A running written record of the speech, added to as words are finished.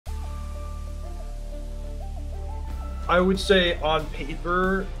I would say on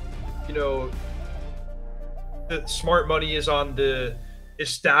paper, you know, the smart money is on the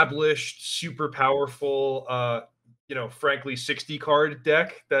established, super powerful, frankly, 60 card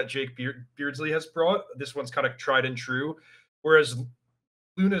deck that Beardsley has brought. This one's kind of tried and true. Whereas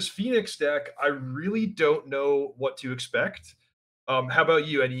Luna's Phoenix deck, I really don't know what to expect. How about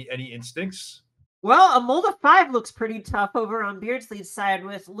you? Any instincts? Well, a mold of 5 looks pretty tough over on Beardsley's side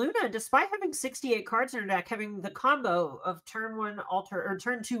with Luna, despite having 68 cards in her deck, having the combo of turn 1 alter or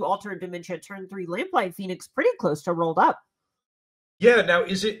turn 2 alter dementia, turn 3 lamplight phoenix pretty close to rolled up. Yeah, now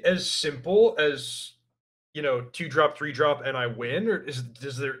is it as simple as, 2 drop, 3 drop, and I win? Or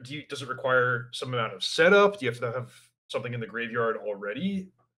does it require some amount of setup? Do you have to have something in the graveyard already?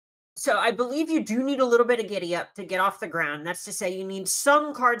 So I believe you do need a little bit of giddy up to get off the ground. That's to say, you need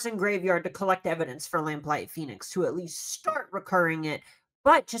some cards in graveyard to collect evidence for Lamplight Phoenix to at least start recurring it.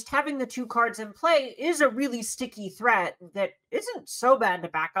 But just having the 2 cards in play is a really sticky threat that isn't so bad to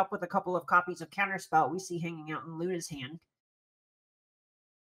back up with a couple of copies of Counterspell we see hanging out in Luna's hand.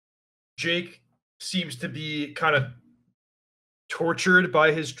 Jake seems to be kind of tortured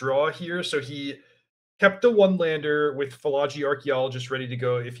by his draw here, so he kept the one lander with Philology Archaeologist ready to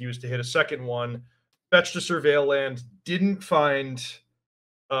go if he was to hit a second one. Fetched a Surveil land, didn't find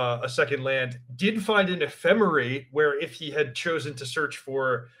a second land, did find an Ephemerate where if he had chosen to search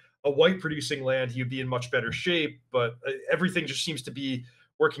for a white producing land, he would be in much better shape. But everything just seems to be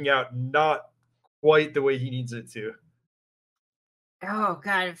working out not quite the way he needs it to. Oh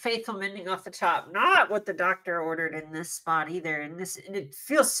god, faithful mending off the top. Not what the doctor ordered in this spot either. And it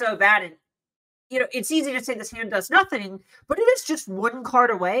feels so bad. And it's easy to say this hand does nothing, but it is just one card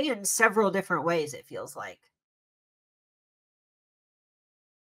away in several different ways, it feels like.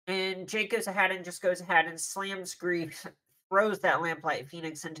 And Jake goes ahead and just goes ahead and slams Grief, throws that Lamplight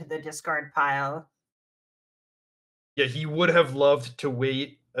Phoenix into the discard pile. Yeah, he would have loved to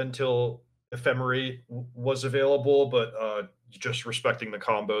wait until Ephemerate was available, but just respecting the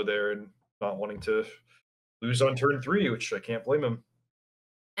combo there and not wanting to lose on turn 3, which I can't blame him.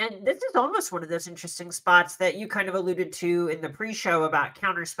 And this is almost one of those interesting spots that you kind of alluded to in the pre-show about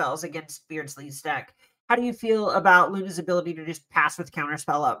counterspells against Beardsley's deck. How do you feel about Luna's ability to just pass with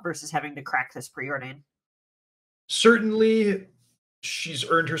counterspell up versus having to crack this preordain? Certainly, she's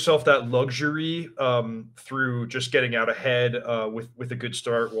earned herself that luxury through just getting out ahead with a good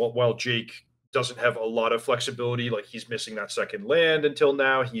start. While Jake doesn't have a lot of flexibility, like he's missing that second land until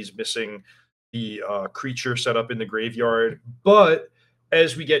now. He's missing the creature set up in the graveyard. But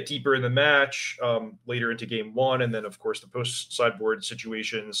as we get deeper in the match, later into game 1, and then of course the post sideboard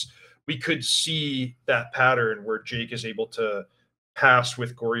situations, we could see that pattern where Jake is able to pass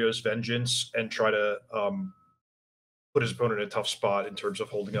with Goryo's Vengeance and try to put his opponent in a tough spot in terms of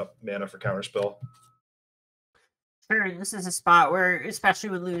holding up mana for counterspell. Sure, and this is a spot where, especially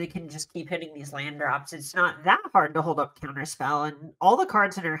when Luna can just keep hitting these land drops, it's not that hard to hold up counterspell, and all the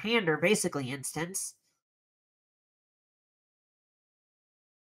cards in her hand are basically instants.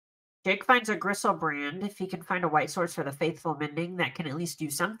 Jake finds a Gristlebrand. If he can find a white source for the Faithful Mending, that can at least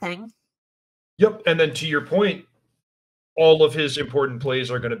do something. Yep, and then to your point, all of his important plays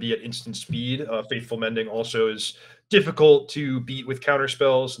are going to be at instant speed. Faithful Mending also is difficult to beat with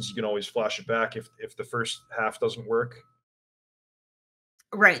counterspells since you can always flash it back if the first half doesn't work.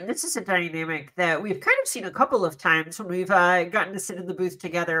 Right, and this is a dynamic that we've kind of seen a couple of times when we've gotten to sit in the booth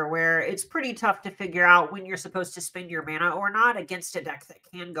together, where it's pretty tough to figure out when you're supposed to spend your mana or not against a deck that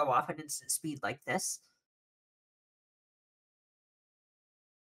can go off at instant speed like this.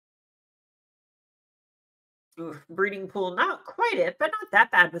 Ooh, Breeding Pool, not quite it, but not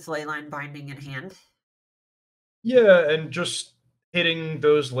that bad with Leyline Binding in hand. Yeah, and just hitting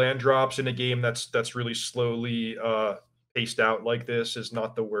those land drops in a game that's really slowly paced out like this is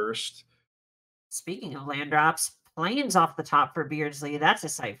not the worst. Speaking of land drops, planes off the top for Beardsley. That's a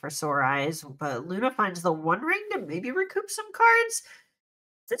sight for sore eyes. But Luna finds the One Ring to maybe recoup some cards.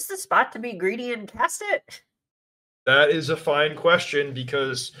 Is this the spot to be greedy and cast it? That is a fine question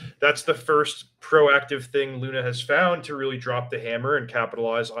because that's the first proactive thing Luna has found to really drop the hammer and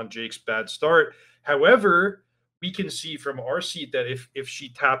capitalize on Jake's bad start. However, we can see from our seat that if she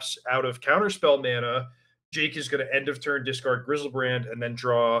taps out of counterspell mana, Jake is going to end of turn discard Grizzlebrand and then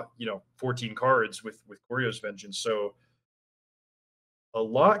draw 14 cards with Goryo's Vengeance. So a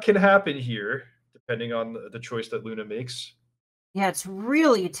lot can happen here depending on the choice that Luna makes. Yeah, it's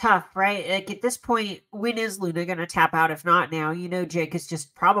really tough, right? Like at this point, when is Luna going to tap out? If not now, Jake has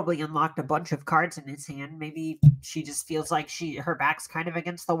just probably unlocked a bunch of cards in his hand. Maybe she just feels like her back's kind of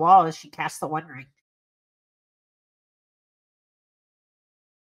against the wall as she casts the One Ring.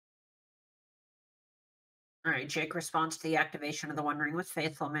 All right, Jake responds to the activation of the One Ring with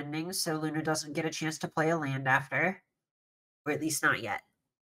Faithful Mending, so Luna doesn't get a chance to play a land after. Or at least not yet.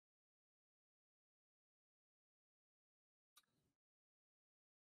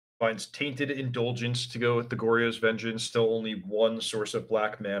 Finds Tainted Indulgence to go with the Goryo's Vengeance. Still only one source of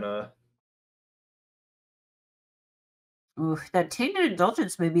black mana. Ooh, that Tainted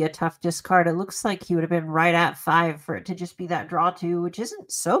Indulgence may be a tough discard. It looks like he would have been right at 5 for it to just be that draw 2, which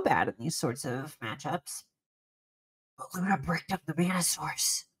isn't so bad in these sorts of matchups. But Luna bricked up the mana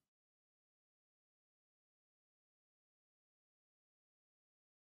source.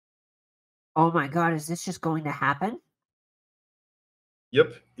 Oh my god, is this just going to happen?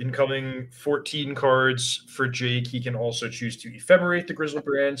 Yep, incoming 14 cards for Jake. He can also choose to ephemerate the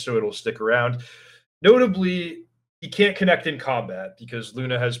Grizzlebrand, so it'll stick around. Notably, he can't connect in combat because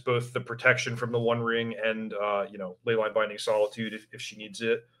Luna has both the protection from the One Ring and Leyline Binding Solitude if she needs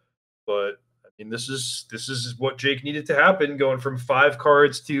it. But I mean, this is what Jake needed to happen, going from 5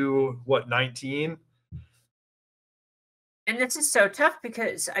 cards to what, 19. And this is so tough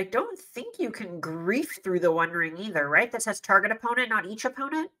because I don't think you can grief through the One Ring either, right? That says target opponent, not each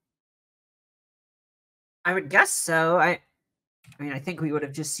opponent. I would guess so. I mean, I think we would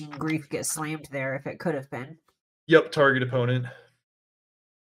have just seen grief get slammed there if it could have been. Yep, target opponent.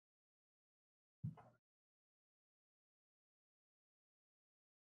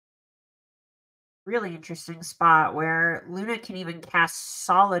 Really interesting spot where Luna can even cast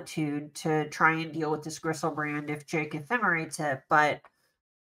Solitude to try and deal with this Grizzlebrand if Jake ephemerates it. But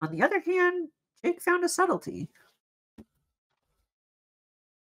on the other hand, Jake found a subtlety.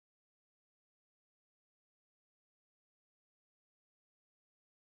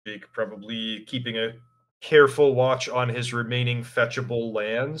 Jake probably keeping a careful watch on his remaining fetchable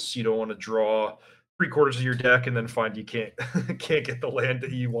lands. You don't want to draw 3/4 of your deck and then find you can't can't get the land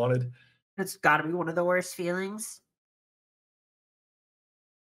that you wanted. It's got to be one of the worst feelings.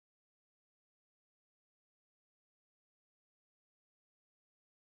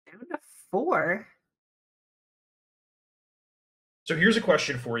 Down to 4. So here's a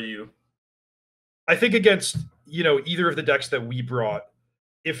question for you. I think against, either of the decks that we brought,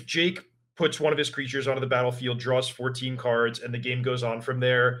 if Jake puts one of his creatures onto the battlefield, draws 14 cards, and the game goes on from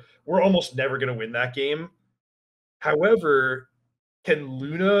there, we're almost never going to win that game. However, can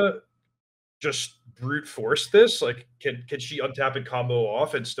Luna just brute force this? Like, can she untap and combo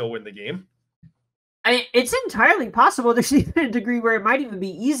off and still win the game? It's entirely possible. There's even a degree where it might even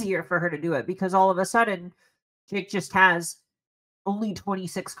be easier for her to do it because all of a sudden, Jake just has only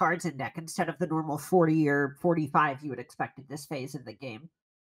 26 cards in deck instead of the normal 40 or 45 you would expect at this phase of the game.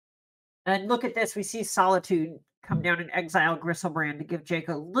 And look at this. We see Solitude come down and exile Grizzlebrand to give Jake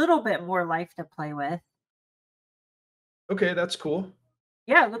a little bit more life to play with. Okay, that's cool.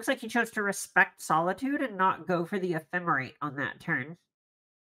 Yeah, it looks like he chose to respect Solitude and not go for the Ephemerate on that turn.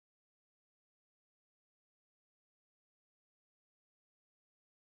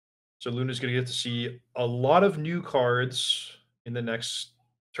 So Luna's going to get to see a lot of new cards in the next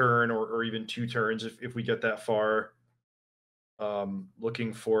turn or even 2 turns if we get that far.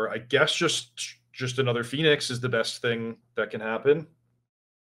 Looking for, I guess, just another Phoenix is the best thing that can happen.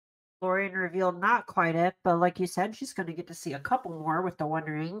 Florian revealed not quite it, but like you said, she's going to get to see a couple more with the One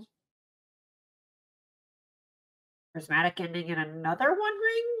Ring. Prismatic ending in another One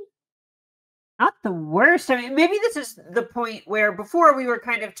Ring? Not the worst. I mean, maybe this is the point where before we were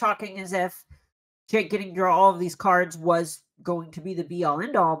kind of talking as if Jake getting to draw all of these cards was going to be the be all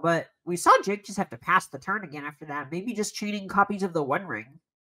end all, but we saw Jake just have to pass the turn again after that. Maybe just chaining copies of the One Ring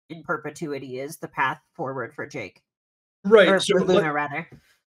in perpetuity is the path forward for Jake. Right. Or So for Luna, rather.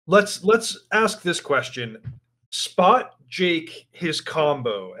 Let's ask this question. Spot Jake his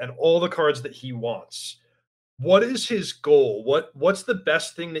combo and all the cards that he wants. What is his goal? What's the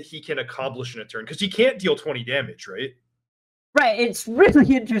best thing that he can accomplish in a turn? Because he can't deal 20 damage, right? Right, it's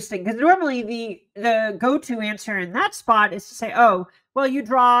really interesting because normally the go-to answer in that spot is to say, "Oh, well, you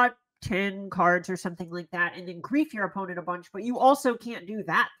draw 10 cards or something like that, and then grief your opponent a bunch, but you also can't do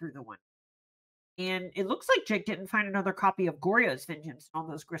that through the one." And it looks like Jake didn't find another copy of Goryo's Vengeance on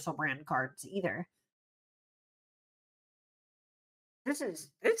those Grizzlebrand cards either. This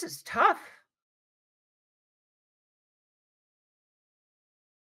is tough.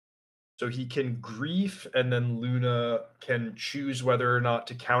 So he can grief, and then Luna can choose whether or not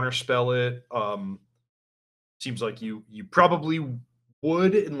to counterspell it. Seems like you probably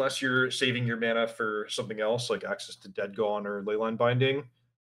would, unless you're saving your mana for something else, like access to Dead Gone or Leyline Binding.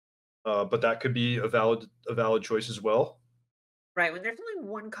 But that could be a valid choice as well. Right, when there's only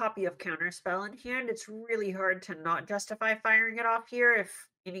one copy of Counterspell in hand, it's really hard to not justify firing it off here, if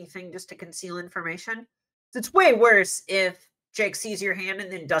anything, just to conceal information. It's way worse if Jake sees your hand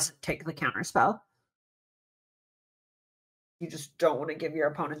and then doesn't take the counter spell. You just don't want to give your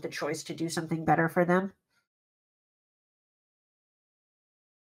opponent the choice to do something better for them.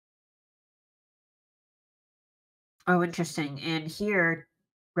 Oh, interesting. And here,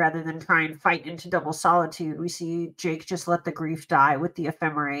 rather than try and fight into double solitude, we see Jake just let the grief die with the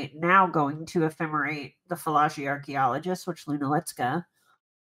ephemerate, now going to ephemerate the Philology Archaeologist, which Luna lets go.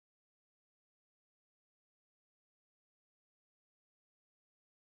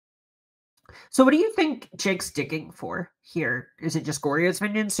 So what do you think Jake's digging for here? Is it just Goryo's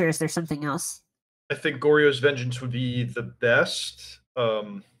vengeance, or is there something else? I think Goryo's vengeance would be the best.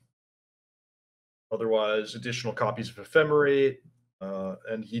 Otherwise, additional copies of Ephemerate.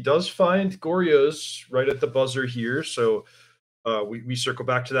 And he does find Goryo's right at the buzzer here. So we circle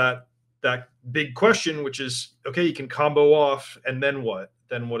back to that big question, which is, okay, he can combo off, and then what?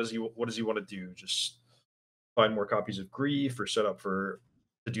 Then what does he want to do? Just find more copies of Grief, or set up for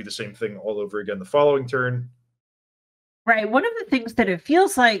to do the same thing all over again the following turn? Right. One of the things that it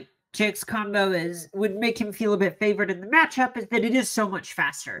feels like Jake's combo is would make him feel a bit favored in the matchup is that it is so much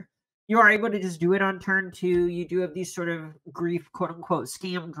faster. You are able to just do it on turn 2. You do have these sort of grief, quote unquote,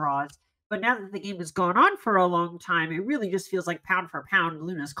 scam draws. But now that the game has gone on for a long time, it really just feels like pound for pound,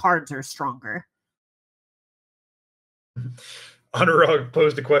 Luna's cards are stronger. Anurag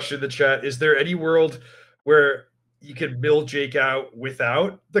posed a question in the chat. Is there any world where you could mill Jake out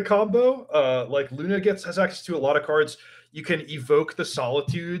without the combo? Like Luna has access to a lot of cards. You can evoke the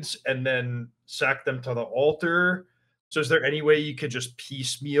Solitudes and then sack them to the altar. So is there any way you could just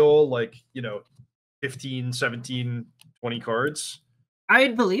piecemeal, like, 15, 17, 20 cards?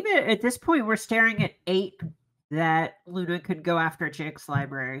 I'd believe it. At this point, we're staring at 8 that Luna could go after Jake's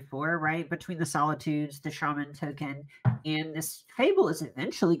library for, right? Between the Solitudes, the Shaman token, and this Fable is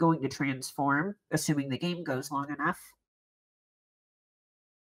eventually going to transform, assuming the game goes long enough.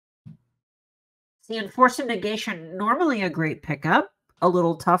 The Enforced Negation, normally a great pickup. A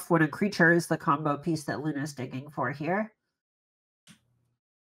little tough when a creature is the combo piece that Luna's digging for here.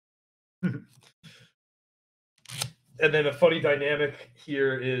 And then a funny dynamic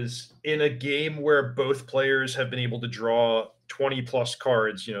here is, in a game where both players have been able to draw 20 plus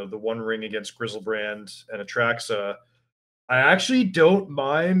cards, the One Ring against Griselbrand and Atraxa, I actually don't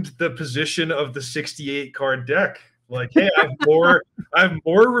mind the position of the 68 card deck. Like, hey, I have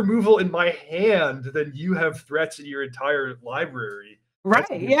more removal in my hand than you have threats in your entire library.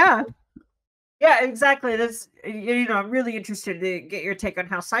 Right, yeah. Yeah, exactly. That's, I'm really interested to get your take on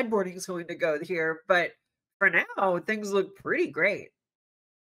how sideboarding is going to go here, but for now, things look pretty great.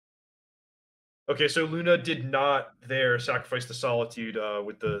 Okay, so Luna did not there sacrifice the Solitude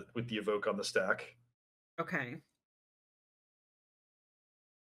with the evoke on the stack. Okay.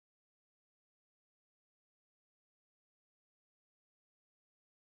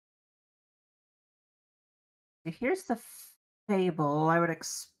 Here's the Fable. I would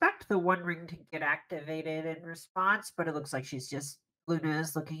expect the One Ring to get activated in response, but it looks like Luna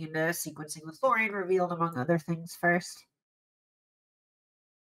is looking into sequencing the Thorian revealed, among other things, first.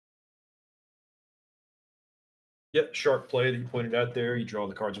 Yeah, sharp play that you pointed out there. You draw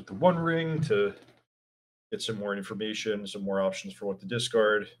the cards with the One Ring to get some more information, some more options for what to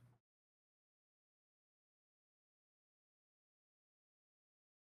discard.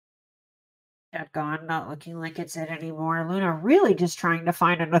 That gone, not looking like it's it anymore. Luna really just trying to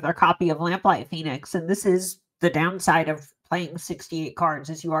find another copy of Lamplight Phoenix, and this is the downside of playing 68 cards,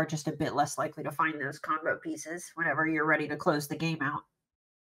 is you are just a bit less likely to find those combo pieces whenever you're ready to close the game out.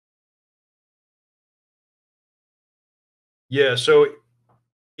 Yeah, so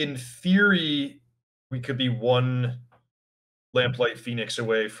in theory, we could be one Lamplight Phoenix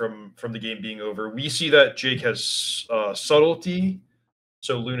away from the game being over. We see that Jake has subtlety,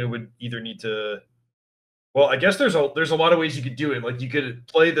 so Luna would either need to. Well, I guess there's a lot of ways you could do it. Like, you could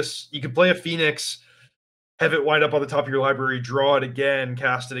play a Phoenix, have it wind up on the top of your library, draw it again,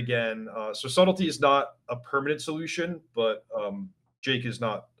 cast it again. So subtlety is not a permanent solution, but Jake is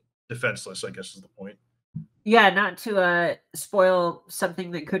not defenseless, I guess is the point. Yeah, not to spoil something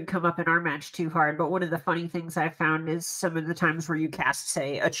that could come up in our match too hard, but one of the funny things I found is some of the times where you cast,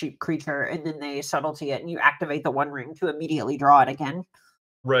 say, a cheap creature, and then they subtlety it, and you activate the One Ring to immediately draw it again.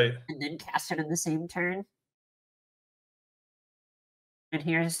 Right. And then cast it in the same turn. And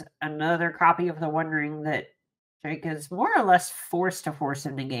here's another copy of the One Ring that Jake is more or less forced to force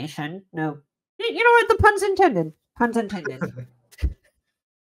a negation. No, you know what? The pun's intended. Pun's intended.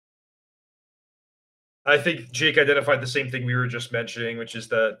 I think Jake identified the same thing we were just mentioning, which is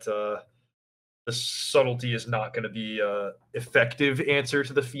that the subtlety is not going to be an effective answer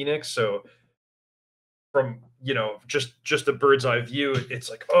to the Phoenix. So from just a bird's eye view, it's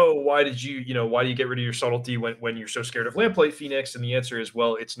like, oh, why did why do you get rid of your subtlety when you're so scared of Lamplight Phoenix? And the answer is,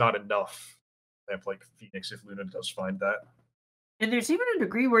 well, it's not enough Lamplight Phoenix if Luna does find that. And there's even a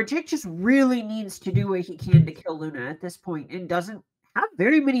degree where Jake just really needs to do what he can to kill Luna at this point and doesn't have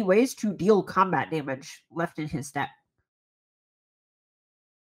very many ways to deal combat damage left in his deck.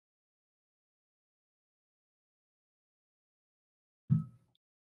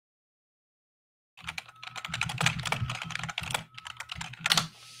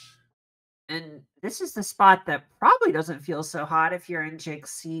 And this is the spot that probably doesn't feel so hot if you're in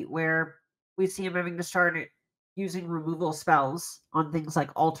Jake's seat, where we see him having to start using removal spells on things like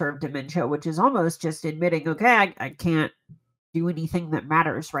Altar of Dementia, which is almost just admitting, okay, I can't do anything that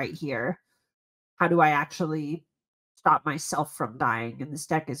matters right here. How do I actually stop myself from dying? And this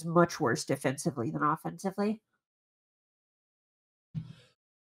deck is much worse defensively than offensively.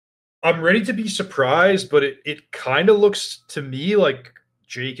 I'm ready to be surprised, but it kind of looks to me like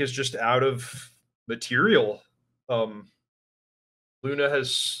Jake is just out of material. Luna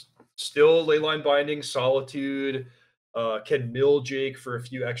has still Leyline Binding, Solitude, can mill Jake for a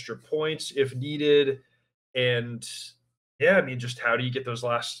few extra points if needed. And yeah, I mean, just how do you get those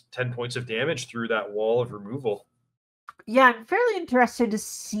last 10 points of damage through that wall of removal? Yeah, I'm fairly interested to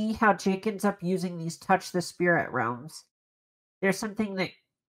see how Jake ends up using these Touch the Spirit realms. There's something that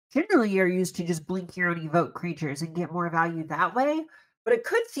generally are used to just blink your own evoke creatures and get more value that way, but it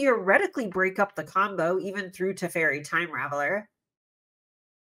could theoretically break up the combo even through Teferi Time Raveler,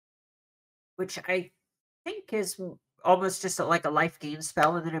 which I think is almost just like a life gain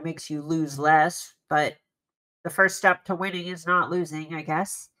spell, and then it makes you lose less, but the first step to winning is not losing, I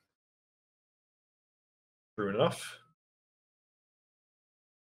guess. True enough.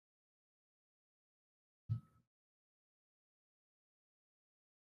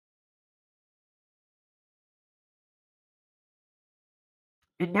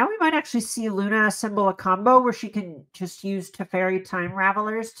 And now we might actually see Luna assemble a combo where she can just use Teferi Time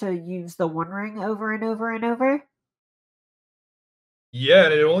Ravelers to use the One Ring over and over and over. Yeah,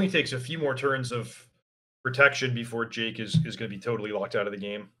 and it only takes a few more turns of protection before Jake is going to be totally locked out of the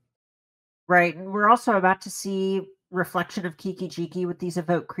game. Right, and we're also about to see reflection of Kiki Jiki with these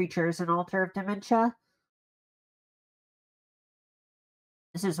evoke creatures and Altar of Dementia.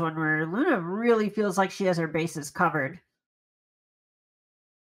 This is one where Luna really feels like she has her bases covered.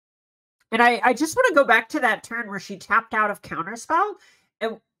 And I just want to go back to that turn where she tapped out of Counterspell.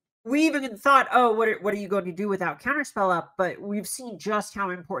 And we even thought, oh, what are you going to do without Counterspell up? But we've seen just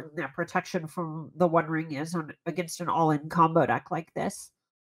how important that protection from the One Ring is against an all-in combo deck like this.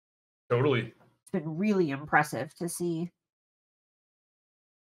 Totally. It's been really impressive to see.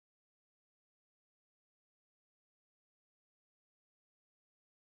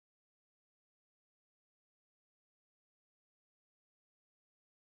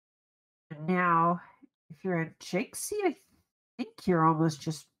 And now, if you're in Jake's seat, I think you're almost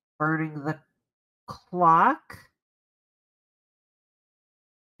just burning the clock.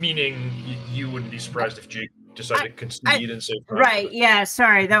 Meaning you wouldn't be surprised if Jake decided to concede and save time. Right, yeah,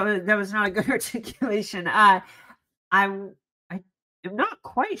 sorry, that was not a good articulation. I'm not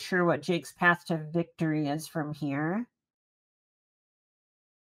quite sure what Jake's path to victory is from here.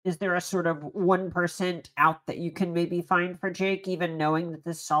 Is there a sort of 1% out that you can maybe find for Jake, even knowing that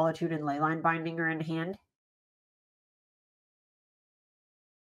this Solitude and Leyline Binding are in hand?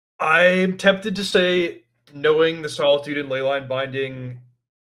 I'm tempted to say knowing the Solitude and Leyline Binding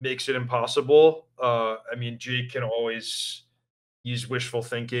makes it impossible. I mean, Jake can always use wishful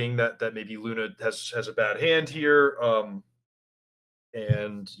thinking that maybe Luna has a bad hand here.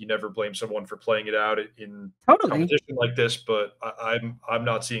 And you never blame someone for playing it out in Totally. competition like this, but I'm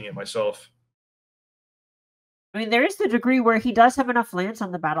not seeing it myself. I mean, there is the degree where he does have enough lands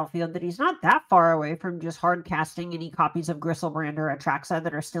on the battlefield that he's not that far away from just hard casting any copies of Gristlebrand or Atraxa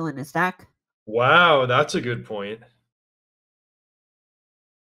that are still in his deck. Wow, that's a good point.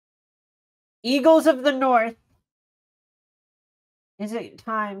 Eagles of the North. Is it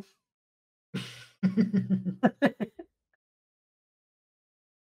time?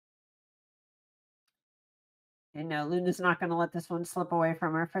 And no, Luna's not going to let this one slip away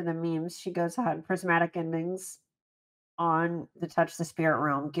from her for the memes. She goes ahead, prismatic endings on the Touch the Spirit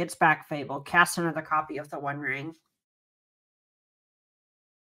Realm, gets back Fable, casts another copy of the One Ring.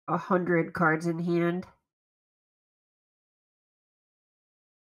 100 cards in hand.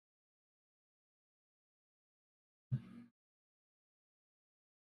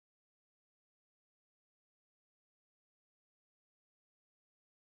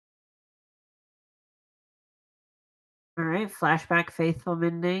 All right, flashback Faithful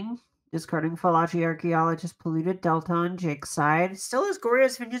Mending. Discarding Fallaci Archaeologist, Polluted Delta on Jake's side. Still has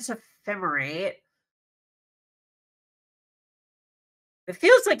Goryo's Vengeance Ephemerate. It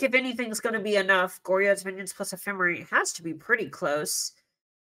feels like if anything's going to be enough, Goryo's Vengeance plus Ephemerate has to be pretty close.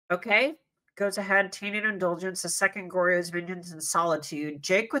 Okay, goes ahead, Tainted Indulgence, a second Goryo's Vengeance and Solitude.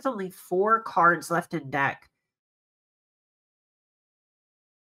 Jake with only 4 cards left in deck.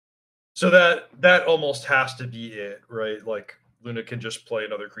 So that almost has to be it, right? Like Luna can just play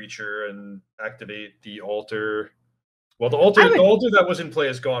another creature and activate the altar. Well, the altar that was in play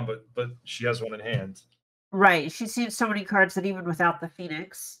is gone, but she has one in hand. Right, she's seen so many cards that even without the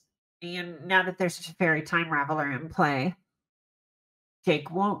Phoenix, and now that there's a Fairy Time Raveler in play,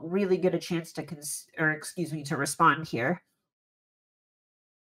 Jake won't really get a chance to to respond here.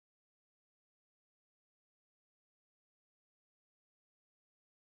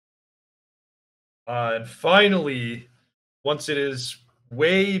 And finally, once it is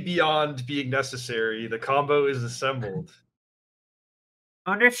way beyond being necessary, the combo is assembled.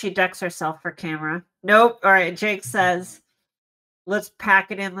 I wonder if she decks herself for camera. Nope. All right, Jake says, let's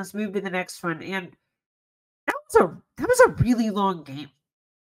pack it in. Let's move to the next one. And that was a really long game.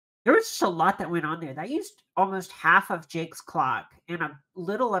 There was just a lot that went on there. That used almost half of Jake's clock and a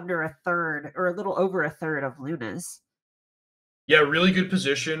little under a third, or a little over a third of Luna's. Yeah, really good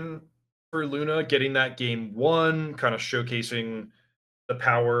position for Luna, getting that game 1, kind of showcasing the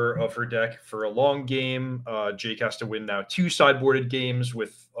power of her deck for a long game. Jake has to win now 2 sideboarded games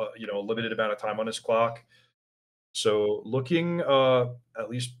with a limited amount of time on his clock. So looking at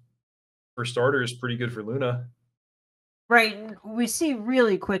least for starters, pretty good for Luna. Right. And we see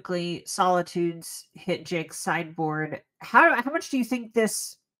really quickly Solitudes hit Jake's sideboard. How much do you think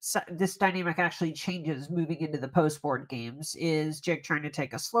this dynamic actually changes moving into the post board games? Is Jake trying to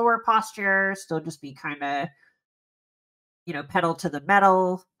take a slower posture, still just be kind of, pedal to the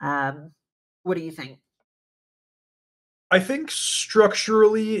metal? What do you think? I think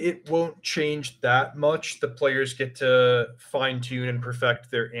structurally it won't change that much. The players get to fine tune and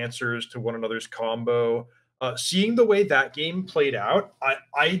perfect their answers to one another's combo. Seeing the way that game played out,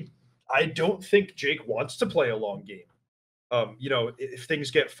 I don't think Jake wants to play a long game. If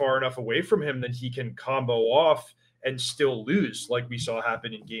things get far enough away from him, then he can combo off and still lose, like we saw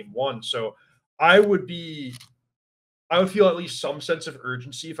happen in game 1. So I would feel at least some sense of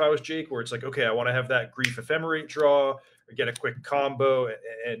urgency if I was Jake, where it's like, okay, I want to have that Grief Ephemerate draw, or get a quick combo,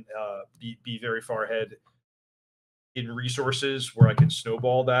 and be very far ahead in resources where I can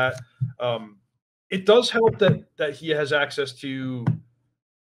snowball that. It does help that he has access to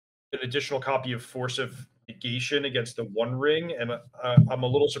an additional copy of Force of Negation against the One Ring, and I'm a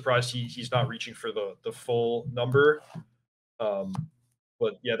little surprised he's not reaching for the full number.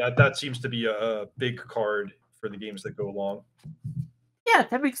 But yeah, that seems to be a big card for the games that go along. Yeah,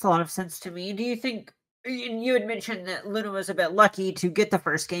 that makes a lot of sense to me. Do you think, you had mentioned that Luna was a bit lucky to get the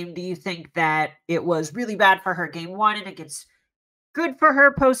first game. Do you think that it was really bad for her game 1 and it gets good for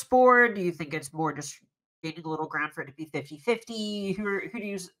her post board? Do you think it's more just gaining a little ground for it to be 50-50? Who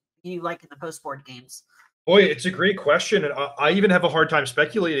do you like in the post board games? Boy, it's a great question, and I even have a hard time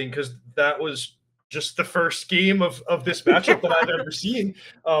speculating because that was just the first game of this matchup that I've ever seen.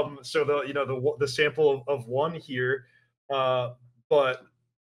 So the sample of one here, but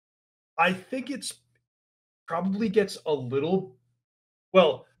I think it's probably gets a little,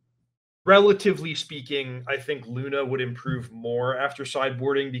 well, relatively speaking, I think Luna would improve more after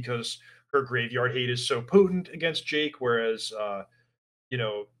sideboarding because her graveyard hate is so potent against Jake, whereas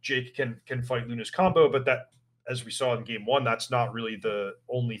Jake can fight Luna's combo, but that, as we saw in game 1, that's not really the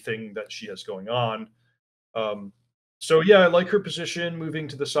only thing that she has going on. So yeah, I like her position moving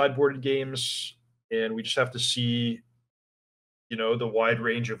to the sideboarded games, and we just have to see, the wide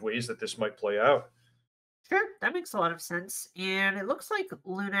range of ways that this might play out. Sure, that makes a lot of sense. And it looks like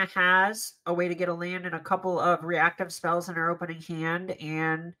Luna has a way to get a land and a couple of reactive spells in her opening hand,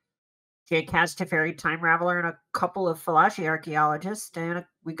 and Jake has Teferi Time Raveler and a couple of Fallaci Archaeologists, and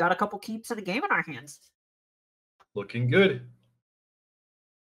we got a couple keeps of the game in our hands. Looking good.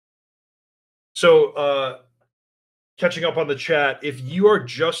 So, catching up on the chat, if you are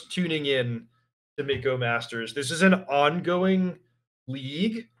just tuning in to MTGO Masters, this is an ongoing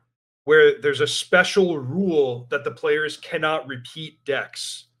league where there's a special rule that the players cannot repeat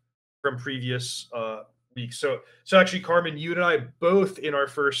decks from previous weeks. So actually, Carmen, you and I both in our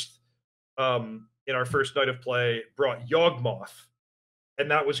first night of play brought Yawgmoth, and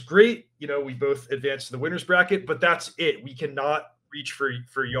that was great. We both advanced to the winners bracket, but that's it. We cannot reach for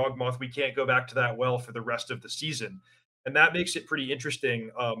Yawgmoth. We can't go back to that well for the rest of the season, and that makes it pretty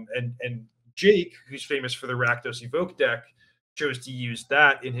interesting. And Jake, who's famous for the Rakdos Evoke deck, chose to use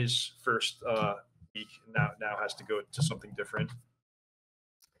that in his first week. Now has to go to something different.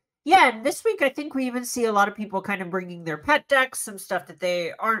 Yeah, and this week I think we even see a lot of people kind of bringing their pet decks, some stuff that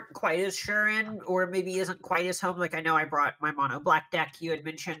they aren't quite as sure in, or maybe isn't quite as home. Like I know I brought my mono black deck. You had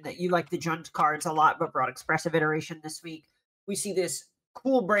mentioned that you like the Junt cards a lot, but brought Expressive Iteration this week. We see this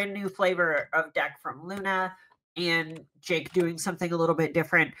cool brand new flavor of deck from Luna and Jake doing something a little bit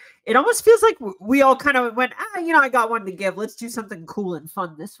different. It almost feels like we all kind of went, I got one to give. Let's do something cool and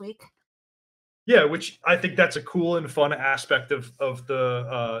fun this week. Yeah, which I think that's a cool and fun aspect of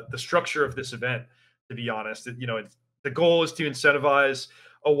the structure of this event. To be honest, the goal is to incentivize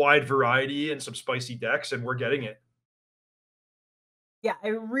a wide variety and some spicy decks, and we're getting it. Yeah, I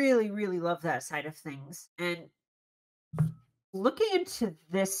really, really love that side of things. And looking into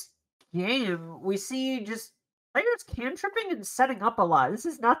this game, we see just players cantripping and setting up a lot. This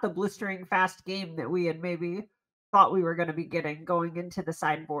is not the blistering fast game that we had maybe thought we were going to be getting going into the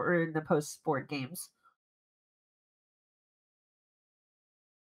sideboard or in the post board games.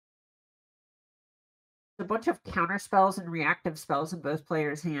 A bunch of counter spells and reactive spells in both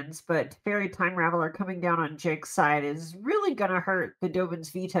players' hands, but Fairy Time Raveler coming down on Jake's side is really going to hurt the Dovin's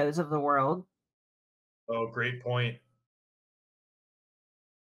Vetoes of the world. Oh, great point.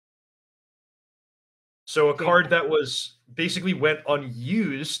 So a card that was basically went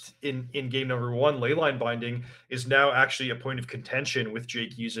unused in game number 1, Leyline Binding, is now actually a point of contention with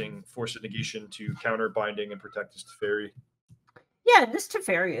Jake using Force of Negation to counter Binding and protect his Teferi. Yeah, this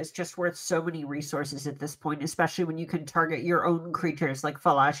Teferi is just worth so many resources at this point, especially when you can target your own creatures like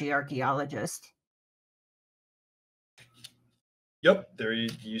Falaji Archaeologist. Yep, there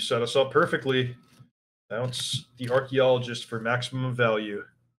you set us up perfectly. Bounce the Archaeologist for maximum value.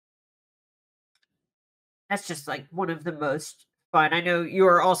 That's just like one of the most fun. I know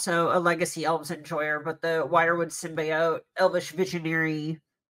you're also a Legacy Elves enjoyer, but the Wirewood Symbiote, Elvish Visionary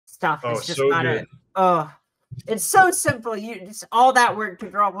stuff is just so not good. It's so simple. You just all that work to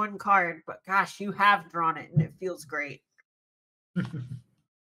draw one card, but gosh, you have drawn it and it feels great.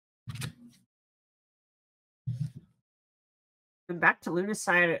 And back to Luna's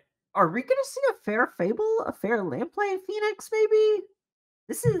side, are we going to see a fair Fable, a fair Lamplay Phoenix? Maybe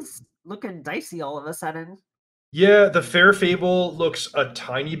this is looking dicey all of a sudden. Yeah, the Fair Fable looks a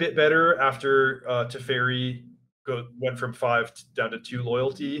tiny bit better after Teferi went from 5 down to 2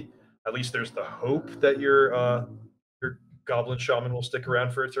 loyalty. At least there's the hope that your Goblin Shaman will stick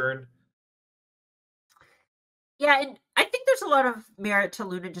around for a turn. Yeah, and I think there's a lot of merit to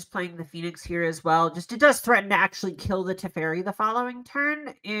Luna just playing the Phoenix here as well. Just it does threaten to actually kill the Teferi the following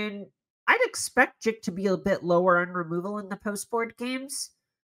turn, and I'd expect Jik to be a bit lower on removal in the post-board games.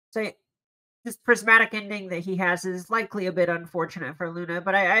 So this prismatic ending that he has is likely a bit unfortunate for Luna,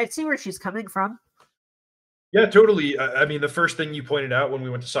 but I see where she's coming from. Yeah, totally. I mean, the first thing you pointed out when we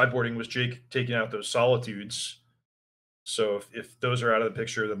went to sideboarding was Jake taking out those Solitudes. So if those are out of the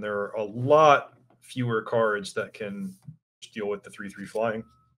picture, then there are a lot fewer cards that can deal with the 3/3 flying.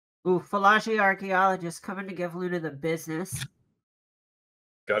 Ooh, Falaji Archaeologist coming to give Luna the business.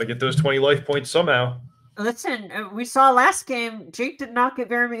 Got to get those 20 life points somehow. Listen, we saw last game, Jake did not get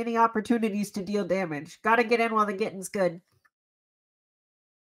very many opportunities to deal damage. Got to get in while the getting's good.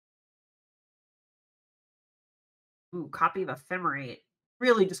 Ooh, copy of Ephemerate.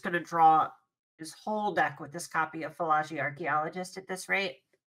 Really just going to draw his whole deck with this copy of Falaji Archaeologist at this rate.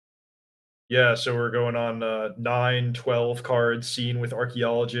 Yeah, so we're going on 9, 12 cards seen with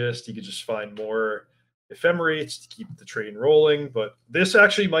Archaeologist. You could just find more Ephemerates to keep the train rolling. But this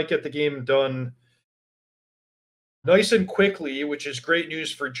actually might get the game done nice and quickly, which is great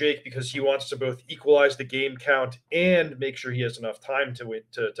news for Jake because he wants to both equalize the game count and make sure he has enough time to win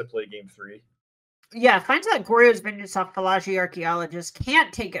to play game 3. Yeah, finds out Goryo's Vengeance off Falaji Archaeologist.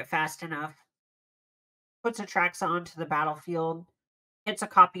 Can't take it fast enough. Puts Atraxa onto the battlefield. Hits a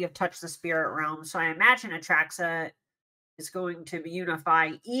copy of Touch the Spirit Realm. So I imagine Atraxa is going to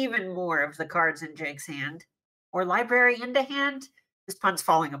unify even more of the cards in Jake's hand. Or Library into hand. This pun's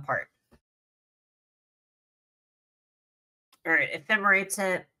falling apart. All right, Ephemerates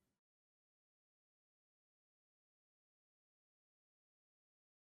it.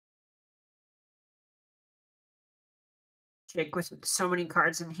 Jake with so many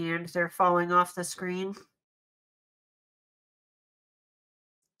cards in hand, they're falling off the screen.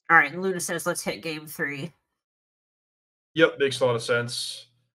 All right, and Luna says, let's hit game 3. Yep, makes a lot of sense.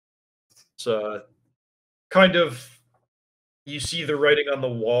 It's kind of, you see the writing on the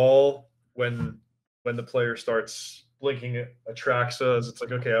wall when the player starts blinking Atraxas. It's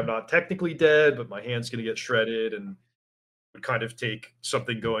like, okay, I'm not technically dead, but my hand's going to get shredded. And would kind of take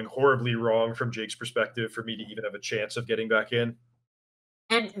something going horribly wrong from Jake's perspective for me to even have a chance of getting back in.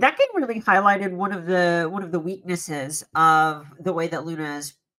 And that game really highlighted one of the weaknesses of the way that Luna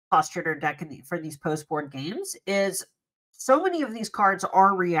has postured her deck for these post board games is so many of these cards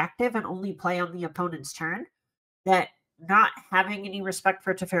are reactive and only play on the opponent's turn that not having any respect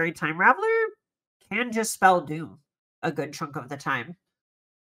for Teferi Time Raveler can just spell doom a good chunk of the time.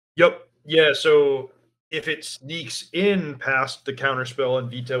 Yep. Yeah. So if it sneaks in past the counterspell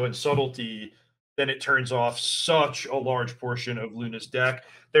and veto and subtlety, then it turns off such a large portion of Luna's deck.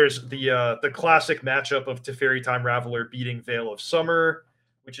 There's the classic matchup of Teferi Time Raveler beating Veil of Summer,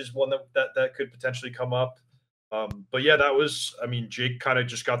 which is one that could potentially come up. But yeah, that was, I mean, Jake kind of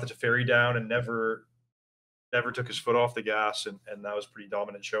just got the Teferi down and never took his foot off the gas, and that was pretty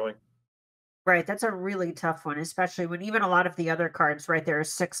dominant showing. Right, that's a really tough one, especially when even a lot of the other cards, right, there are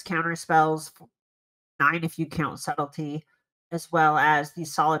 6 counter spells, 9 if you count subtlety, as well as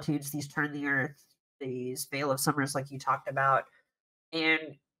these solitudes, these turn the earth, these Veil of Summers like you talked about.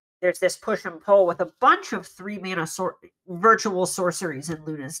 And there's this push and pull with a bunch of 3 mana virtual sorceries in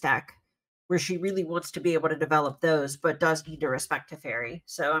Luna's deck, where she really wants to be able to develop those, but does need to respect Teferi.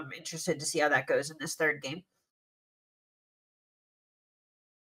 So I'm interested to see how that goes in this third game.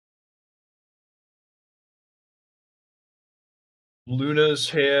 Luna's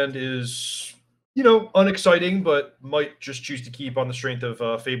hand is, unexciting, but might just choose to keep on the strength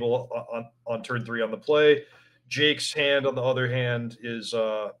of Fable on turn 3 on the play. Jake's hand, on the other hand,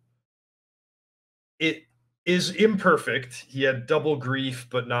 it is imperfect. He had double grief,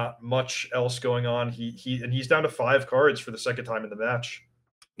 but not much else going on. He's down to 5 cards for the second time in the match.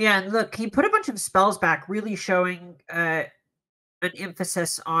 Yeah, and look, he put a bunch of spells back, really showing an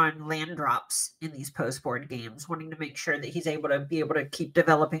emphasis on land drops in these post board games, wanting to make sure that he's able to keep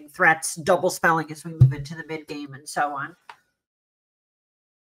developing threats, double spelling as we move into the mid game, and so on.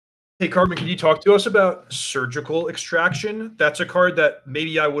 Hey, Carmen, can you talk to us about Surgical Extraction? That's a card that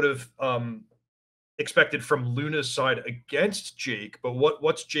maybe I would have expected from Luna's side against Jake, but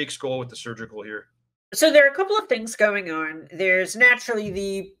what's Jake's goal with the Surgical here? So there are a couple of things going on. There's naturally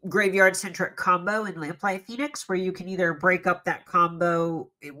the graveyard-centric combo in Lamplight Phoenix, where you can either break up that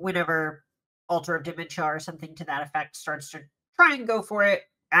combo whenever Altar of Dementia or something to that effect starts to try and go for it,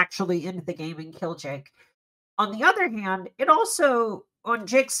 actually end the game and kill Jake. On the other hand, it also, on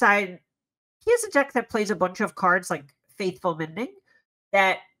Jake's side, he has a deck that plays a bunch of cards like Faithful Mending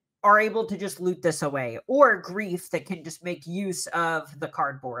that are able to just loot this away, or Grief that can just make use of the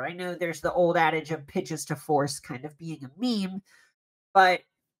cardboard. I know there's the old adage of pitches to force kind of being a meme, but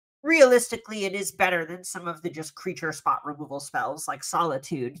realistically, it is better than some of the just creature spot removal spells like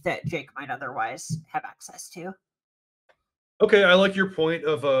Solitude that Jake might otherwise have access to. Okay, I like your point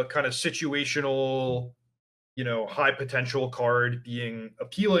of a kind of situational, high potential card being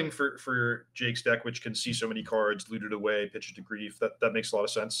appealing for Jake's deck, which can see so many cards looted away, pitched to grief. That makes a lot of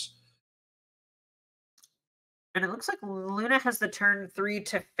sense. And it looks like Luna has the turn 3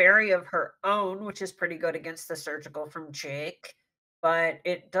 Teferi of her own, which is pretty good against the Surgical from Jake. But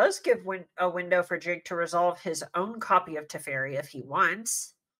it does give a window for Jake to resolve his own copy of Teferi if he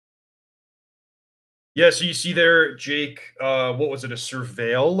wants. Yeah, so you see there, Jake, what was it, a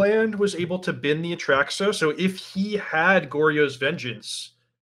Surveil land was able to bin the Atraxa. So if he had Goryo's Vengeance,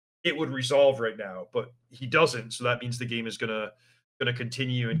 it would resolve right now, but he doesn't. So that means the game is gonna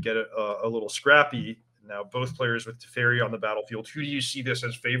continue and get a little scrappy. Now both players with Teferi on the battlefield. Who do you see this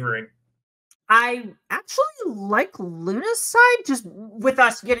as favoring? I actually like Luna's side, just with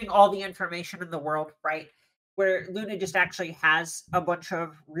us getting all the information in the world, right? Where Luna just actually has a bunch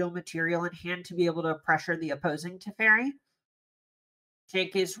of real material in hand to be able to pressure the opposing Teferi.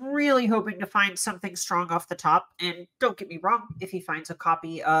 Jake is really hoping to find something strong off the top. And don't get me wrong, if he finds a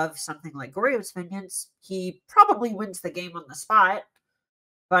copy of something like Goryo's Vengeance, he probably wins the game on the spot.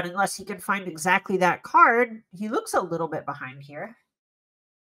 But unless he can find exactly that card, he looks a little bit behind here.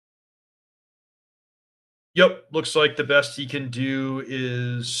 Yep, looks like the best he can do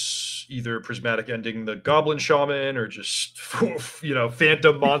is either prismatic ending the Goblin Shaman or just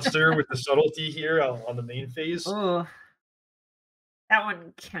Phantom Monster with the subtlety here on the main phase. Oh, that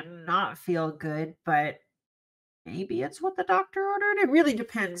one cannot feel good, but maybe it's what the doctor ordered. It really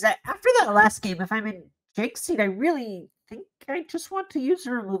depends. After that last game, if I'm in Jake's seat, I really think I just want to use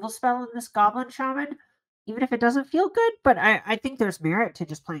a removal spell in this Goblin Shaman, even if it doesn't feel good. But I think there's merit to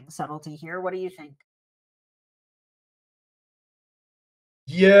just playing subtlety here. What do you think?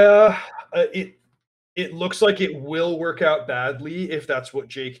 Yeah, it looks like it will work out badly if that's what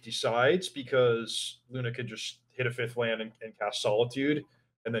Jake decides, because Luna could just hit a 5th land and cast Solitude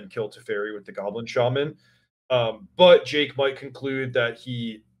and then kill Teferi with the Goblin Shaman. But Jake might conclude that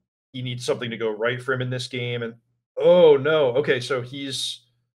he needs something to go right for him in this game. And oh no, okay, so he's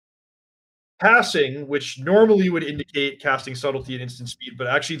passing, which normally would indicate casting subtlety and instant speed, but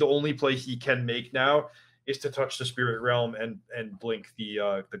actually the only play he can make now is to touch the spirit realm and blink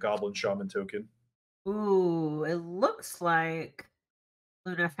the goblin shaman token. Ooh, it looks like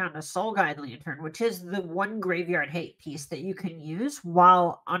Luna found a Soul Guide Lantern, which is the one graveyard hate piece that you can use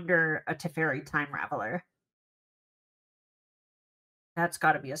while under a Teferi Time Raveler. That's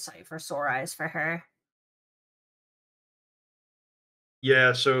got to be a sight for sore eyes for her.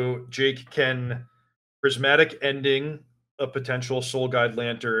 Yeah, so Jake can prismatic ending a potential soul guide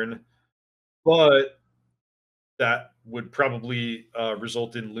lantern, but that would probably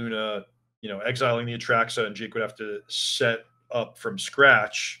result in Luna, exiling the Atraxa, and Jake would have to set up from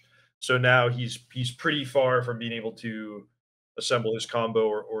scratch. So now he's pretty far from being able to assemble his combo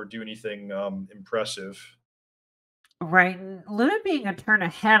or do anything impressive. Right. And Luna being a turn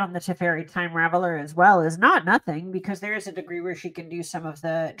ahead on the Teferi Time Raveler as well is not nothing because there is a degree where she can do some of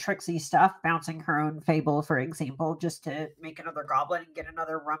the tricksy stuff, bouncing her own Fable, for example, just to make another goblin and get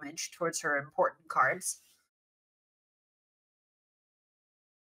another rummage towards her important cards.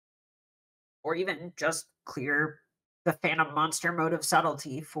 Or even just clear the Phantom Monster mode of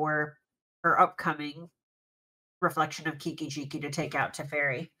subtlety for her upcoming reflection of Kiki Jiki to take out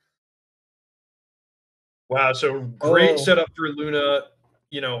Teferi. Wow, so great Oh, setup for Luna.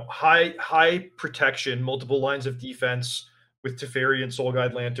 High protection, multiple lines of defense with Teferi and Soul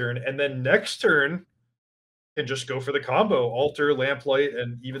Guide Lantern, and then next turn can just go for the combo, alter, lamplight,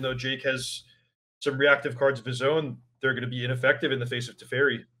 and even though Jake has some reactive cards of his own, they're going to be ineffective in the face of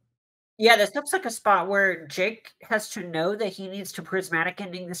Teferi. yeah, this looks like a spot where Jake has to know that he needs to prismatic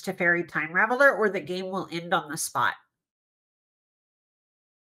ending this Teferi Time Raveler or the game will end on the spot.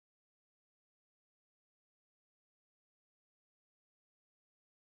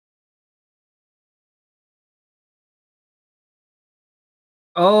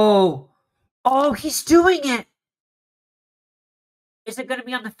 Oh, oh, he's doing it. Is it going to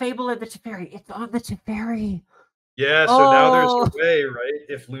be on the Fable or the Teferi? It's on the Teferi. Yeah, so now there's Oh, a way, right?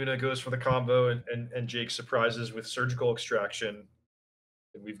 If Luna goes for the combo and Jake surprises with surgical extraction,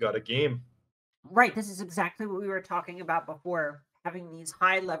 then we've got a game. right. This is exactly what we were talking about before, having these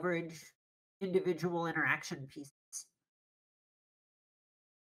high leverage individual interaction pieces.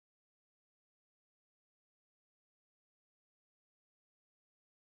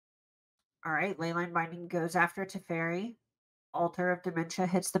 All right, Leyline Binding goes after Teferi. Altar of Dementia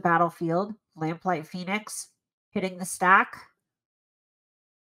hits the battlefield. Lamplight Phoenix hitting the stack.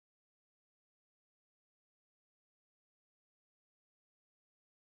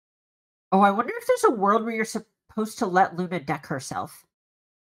 Oh, I wonder if there's a world where you're supposed to let Luna deck herself.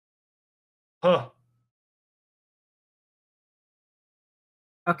 Huh.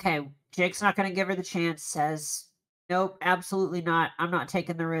 Okay, Jake's not going to give her the chance. Says, nope, absolutely not. I'm not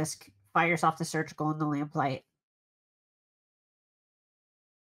taking the risk. Fires off the surgical and the lamplight.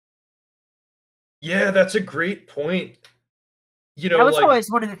 Yeah, that's a great point. That was Like,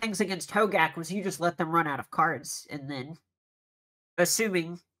 always one of the things against Hogak was you just let them run out of cards, and then,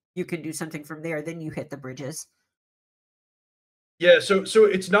 assuming you can do something from there, then you hit the bridges. yeah, so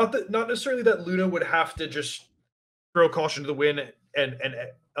it's not necessarily that Luna would have to just throw caution to the wind and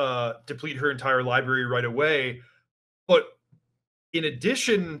deplete her entire library right away, but in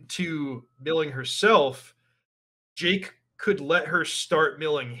addition to milling herself, Jake could let her start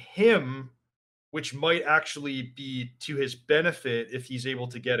milling him, which might actually be to his benefit if he's able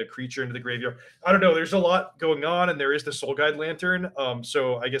to get a creature into the graveyard. I don't know. There's a lot going on, and there is the Soul Guide Lantern.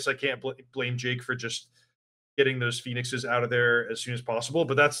 So I guess I can't blame Jake for just getting those phoenixes out of there as soon as possible.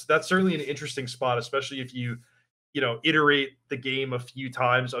 But that's certainly an interesting spot, especially if you iterate the game a few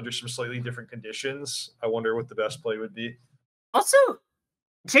times under some slightly different conditions. I wonder what the best play would be. Also,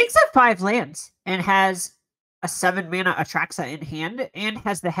 Jake's at 5 lands and has a 7 mana Atraxa in hand and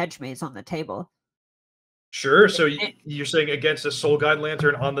has the Hedge Maze on the table. Sure. So It- you're saying against a Soul Guide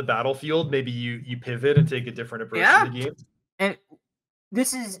Lantern on the battlefield, maybe you pivot and take a different approach to yeah. the game. And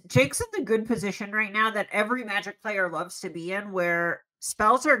this is Jake's in the good position right now that every Magic player loves to be in, where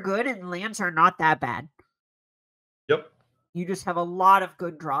spells are good and lands are not that bad. Yep. You just have a lot of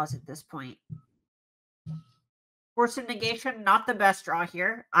good draws at this point. Force of Negation, not the best draw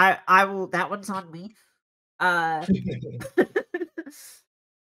here. I will. That one's on me.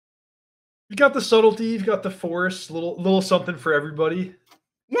 You got the subtlety, you've got the force, little something for everybody.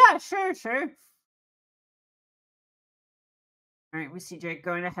 Yeah, sure, sure. All right, we see Jake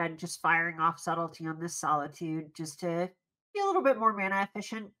going ahead, just firing off subtlety on this solitude, just to be a little bit more mana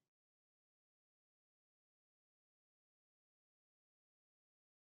efficient.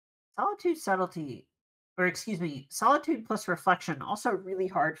 Solitude, Subtlety, or excuse me, Solitude plus Reflection, also really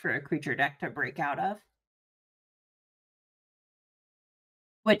hard for a creature deck to break out of.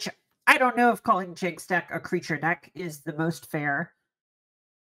 Which, I don't know if calling Jake's deck a creature deck is the most fair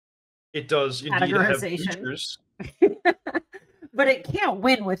It does indeed have categorization. creatures. But it can't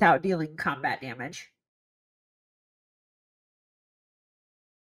win without dealing combat damage.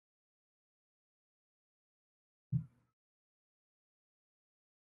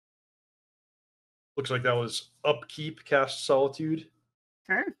 Looks like that was upkeep, cast Solitude.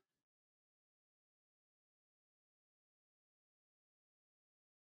 Sure.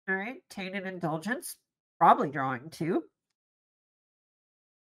 All right, Tainted Indulgence. Probably drawing 2.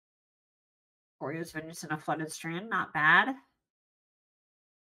 Goryo's Vengeance in a Flooded Strand, not bad.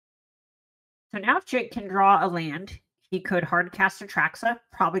 So now if Jake can draw a land, he could hard cast Atraxa.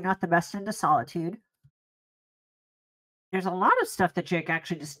 Probably not the best into Solitude. There's a lot of stuff that Jake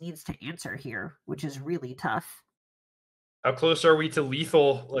actually just needs to answer here, which is really tough. How close are we to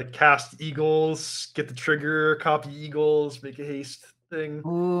lethal? Like cast Eagles, get the trigger, copy Eagles, make a haste thing.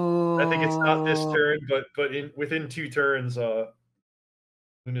 Ooh. I think it's not this turn, but within 2 turns,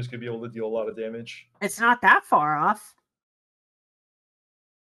 Luna's gonna be able to deal a lot of damage. It's not that far off.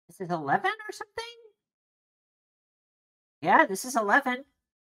 This is 11 or something? Yeah, this is 11.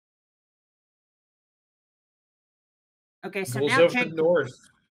 Okay, so Goals now of the Jake North.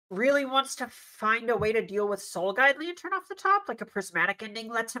 really wants to find a way to deal with Soul Guide Lantern off the top, like a prismatic ending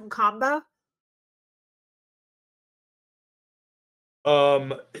lets him combo.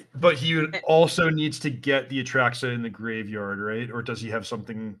 But he also needs to get the Atraxa in the graveyard, right? Or does he have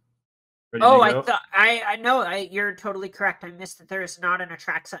something ready to go? I know, you're totally correct. I missed that there is not an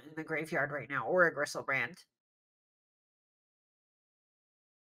Atraxa in the graveyard right now, or a Gristlebrand.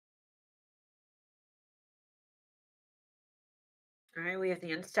 All right, we have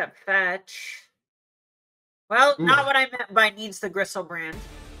the end-step fetch. Well, not what I meant by needs the Gristlebrand.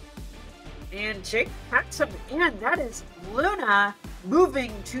 And Jake packs him in. That is Luna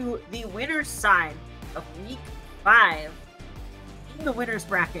moving to the winner's side of week 5 in the winner's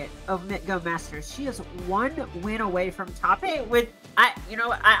bracket of MTGO Masters. She is 1 win away from top 8 with,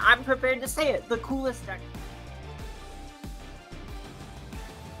 I'm prepared to say it, the coolest deck